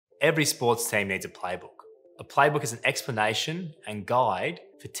Every sports team needs a playbook. A playbook is an explanation and guide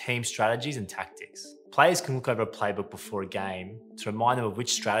for team strategies and tactics. Players can look over a playbook before a game to remind them of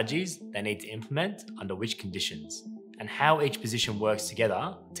which strategies they need to implement under which conditions, and how each position works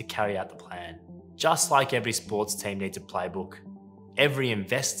together to carry out the plan. Just like every sports team needs a playbook, every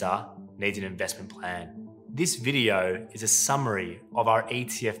investor needs an investment plan. This video is a summary of our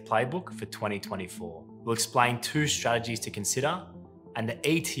ETF playbook for 2024. We'll explain 2 strategies to consider and the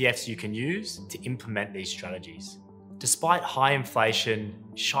ETFs you can use to implement these strategies. Despite high inflation,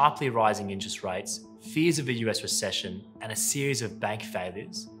 sharply rising interest rates, fears of a US recession, and a series of bank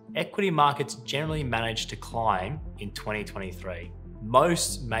failures, equity markets generally managed to climb in 2023.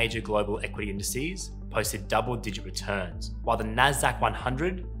 Most major global equity indices posted double-digit returns, while the Nasdaq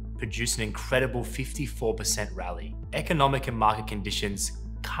 100 produced an incredible 54% rally. Economic and market conditions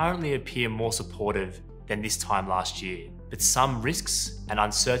currently appear more supportive than this time last year, but some risks and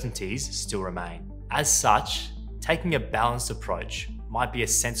uncertainties still remain. As such, taking a balanced approach might be a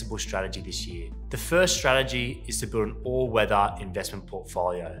sensible strategy this year. The first strategy is to build an all-weather investment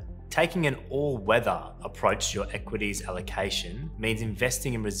portfolio. Taking an all-weather approach to your equities allocation means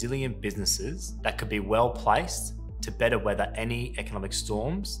investing in resilient businesses that could be well-placed to better weather any economic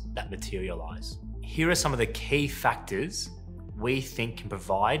storms that materialize. Here are some of the key factors we think can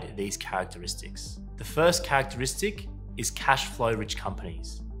provide these characteristics. The first characteristic is cash flow rich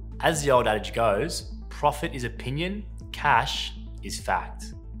companies. As the old adage goes, profit is opinion, cash is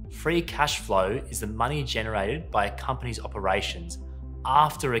fact. Free cash flow is the money generated by a company's operations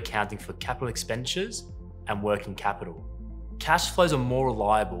after accounting for capital expenditures and working capital. Cash flows are more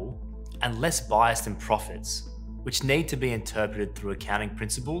reliable and less biased than profits, which need to be interpreted through accounting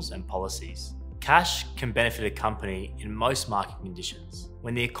principles and policies. Cash can benefit a company in most market conditions.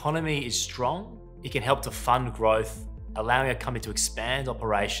 When the economy is strong, it can help to fund growth, allowing a company to expand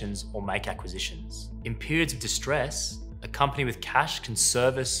operations or make acquisitions. In periods of distress, a company with cash can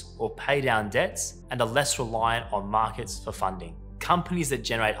service or pay down debts and are less reliant on markets for funding. Companies that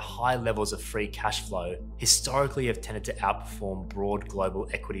generate high levels of free cash flow historically have tended to outperform broad global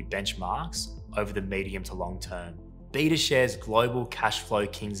equity benchmarks over the medium to long term. Betashares Global Cash Flow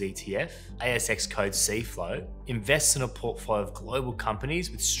Kings ETF, ASX code CFLOW, invests in a portfolio of global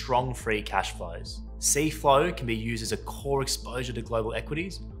companies with strong free cash flows. CFLOW can be used as a core exposure to global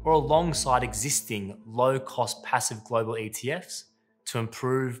equities or alongside existing low-cost passive global ETFs to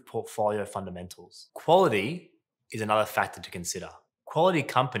improve portfolio fundamentals. Quality is another factor to consider. Quality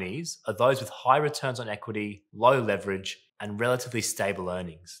companies are those with high returns on equity, low leverage, and relatively stable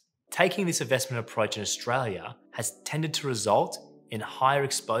earnings. Taking this investment approach in Australia has tended to result in higher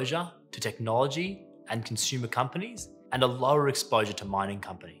exposure to technology and consumer companies and a lower exposure to mining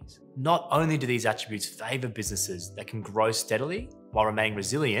companies. Not only do these attributes favour businesses that can grow steadily while remaining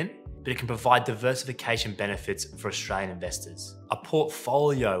resilient, but it can provide diversification benefits for Australian investors. A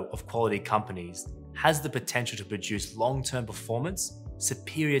portfolio of quality companies has the potential to produce long-term performance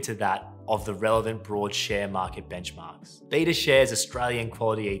superior to that of the relevant broad share market benchmarks. Betashares Australian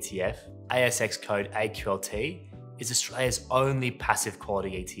Quality ETF, ASX code AQLT, is Australia's only passive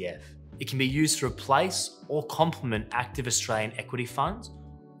quality ETF. It can be used to replace or complement active Australian equity funds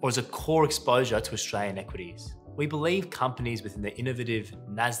or as a core exposure to Australian equities. We believe companies within the innovative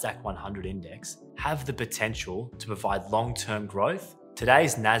Nasdaq 100 index have the potential to provide long-term growth.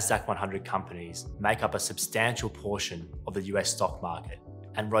 Today's Nasdaq 100 companies make up a substantial portion of the US stock market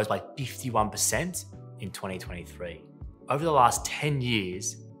and rose by 51% in 2023. Over the last 10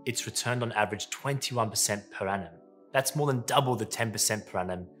 years, it's returned on average 21% per annum. That's more than double the 10% per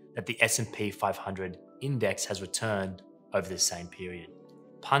annum that the S&P 500 index has returned over the same period.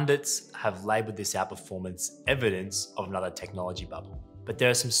 Pundits have labelled this outperformance evidence of another technology bubble, but there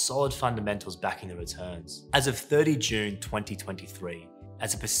are some solid fundamentals backing the returns. As of 30 June 2023,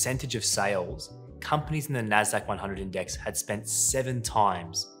 as a percentage of sales, companies in the Nasdaq 100 index had spent 7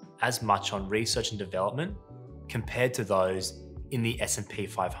 times as much on research and development compared to those in the S&P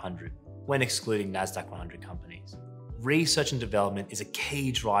 500, when excluding Nasdaq 100 companies. Research and development is a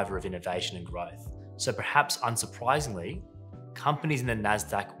key driver of innovation and growth, so perhaps unsurprisingly, companies in the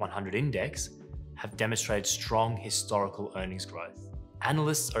Nasdaq 100 index have demonstrated strong historical earnings growth.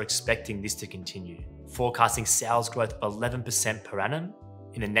 Analysts are expecting this to continue, forecasting sales growth of 11% per annum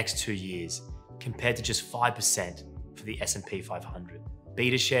in the next 2 years, compared to just 5% for the S&P 500.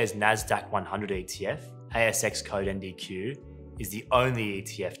 Betashares Nasdaq 100 ETF, ASX code NDQ, is the only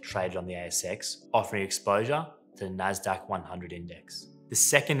ETF traded on the ASX, offering exposure to the Nasdaq 100 index. The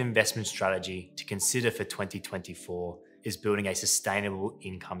second investment strategy to consider for 2024 is building a sustainable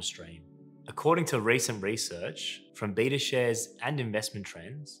income stream. According to recent research from Betashares and Investment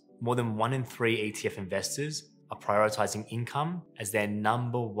Trends, more than 1 in 3 ETF investors are prioritizing income as their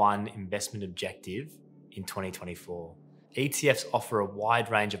 #1 investment objective in 2024. ETFs offer a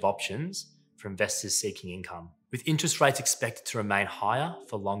wide range of options for investors seeking income. With interest rates expected to remain higher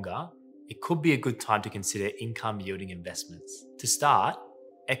for longer, it could be a good time to consider income-yielding investments. To start,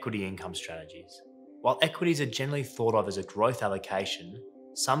 equity income strategies. While equities are generally thought of as a growth allocation,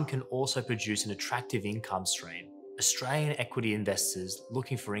 some can also produce an attractive income stream. Australian equity investors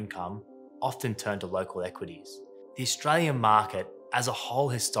looking for income often turn to local equities. The Australian market as a whole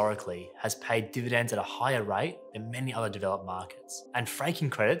historically has paid dividends at a higher rate than many other developed markets, and franking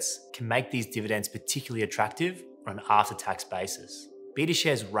credits can make these dividends particularly attractive on an after-tax basis.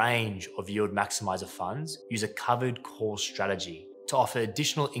 Betashares' range of yield maximizer funds use a covered call strategy to offer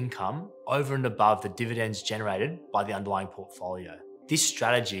additional income over and above the dividends generated by the underlying portfolio. This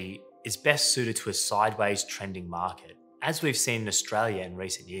strategy is best suited to a sideways trending market, as we've seen in Australia in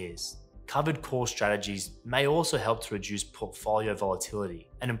recent years. Covered call strategies may also help to reduce portfolio volatility,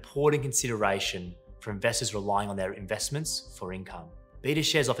 an important consideration for investors relying on their investments for income.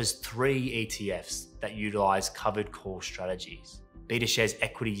 Betashares offers 3 ETFs that utilize covered call strategies. Betashares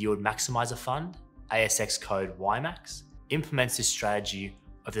Equity Yield Maximizer Fund, ASX code YMAX, implements this strategy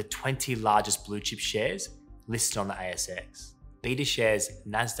of the 20 largest blue chip shares listed on the ASX. Betashares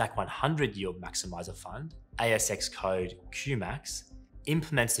Nasdaq 100 Yield Maximizer Fund, ASX code QMAX,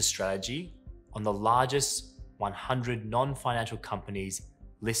 implements the strategy on the largest 100 non-financial companies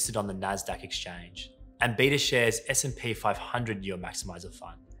listed on the Nasdaq exchange. And Betashares S&P 500 Yield Maximizer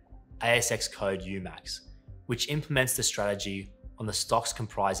Fund, ASX code UMAX, which implements the strategy on the stocks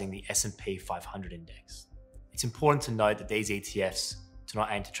comprising the S&P 500 index. It's important to note that these ETFs do not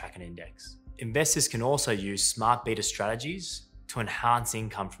aim to track an index. Investors can also use smart beta strategies to enhance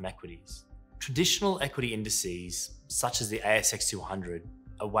income from equities. Traditional equity indices, such as the ASX 200,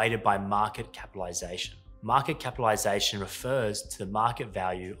 are weighted by market capitalization. Market capitalization refers to the market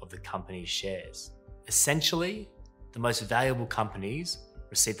value of the company's shares. Essentially, the most valuable companies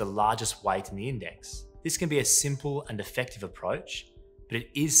receive the largest weight in the index. This can be a simple and effective approach, but it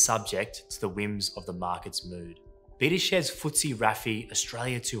is subject to the whims of the market's mood. Betashares FTSE RAFI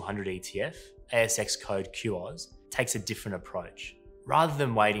Australia 200 ETF, ASX code QOZ, takes a different approach. Rather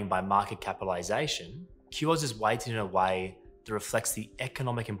than weighting by market capitalization, QOZ is weighted in a way that reflects the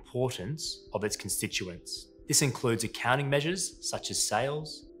economic importance of its constituents. This includes accounting measures such as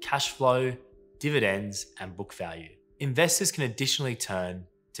sales, cash flow, dividends, and book value. Investors can additionally turn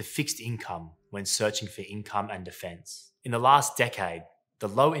to fixed income when searching for income and defense. In the last decade, the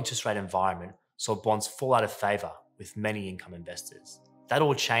low interest rate environment saw bonds fall out of favor with many income investors. That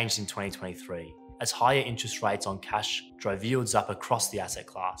all changed in 2023, as higher interest rates on cash drove yields up across the asset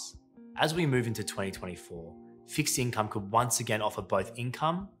class. As we move into 2024, fixed income could once again offer both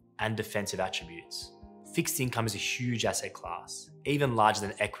income and defensive attributes. Fixed income is a huge asset class, even larger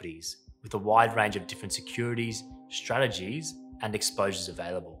than equities, with a wide range of different securities, strategies, and exposures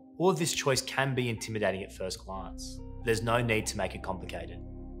available. All of this choice can be intimidating at first glance, but there's no need to make it complicated.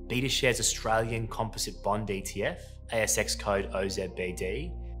 Betashares Australian Composite Bond ETF, ASX code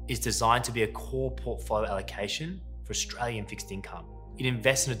OZBD, is designed to be a core portfolio allocation for Australian fixed income. It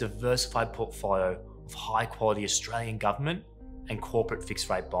invests in a diversified portfolio of high-quality Australian government and corporate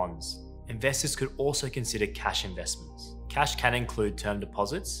fixed-rate bonds. Investors could also consider cash investments. Cash can include term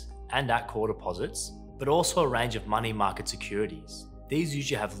deposits and at-call deposits, but also a range of money market securities. These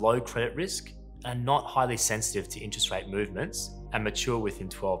usually have low credit risk and are not highly sensitive to interest rate movements and mature within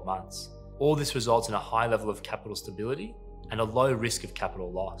 12 months. All this results in a high level of capital stability and a low risk of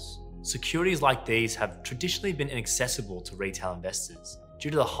capital loss. Securities like these have traditionally been inaccessible to retail investors due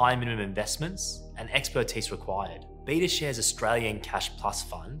to the high minimum investments and expertise required. Betashares Australian Cash Plus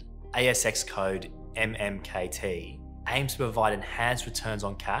Fund, ASX code MMKT, aims to provide enhanced returns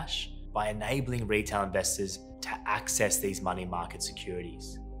on cash by enabling retail investors to access these money market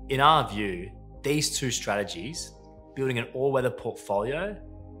securities. In our view, these two strategies, building an all-weather portfolio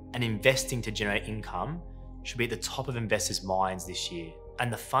and investing to generate income, should be at the top of investors' minds this year.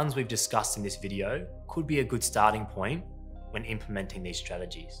 And the funds we've discussed in this video could be a good starting point when implementing these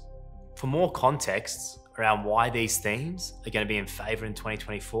strategies. For more context around why these themes are going to be in favor in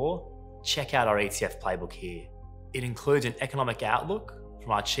 2024, check out our ETF playbook here. It includes an economic outlook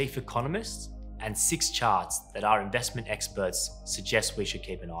from our chief economist and 6 charts that our investment experts suggest we should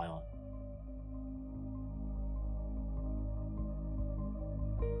keep an eye on.